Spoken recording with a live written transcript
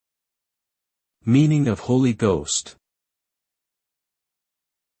Meaning of Holy Ghost.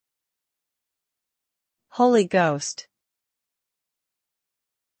 Holy Ghost.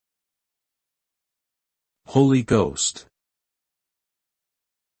 Holy Ghost.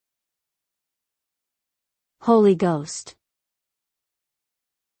 Holy Ghost.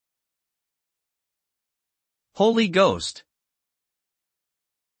 Holy Ghost.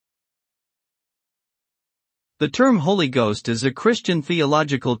 The term Holy Ghost is a Christian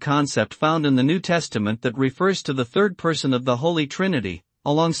theological concept found in the New Testament that refers to the third person of the Holy Trinity,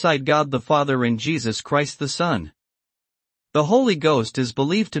 alongside God the Father and Jesus Christ the Son. The Holy Ghost is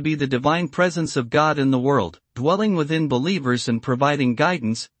believed to be the divine presence of God in the world, dwelling within believers and providing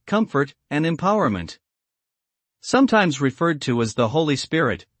guidance, comfort, and empowerment. Sometimes referred to as the Holy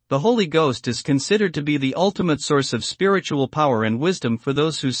Spirit, the Holy Ghost is considered to be the ultimate source of spiritual power and wisdom for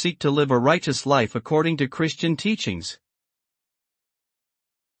those who seek to live a righteous life according to Christian teachings.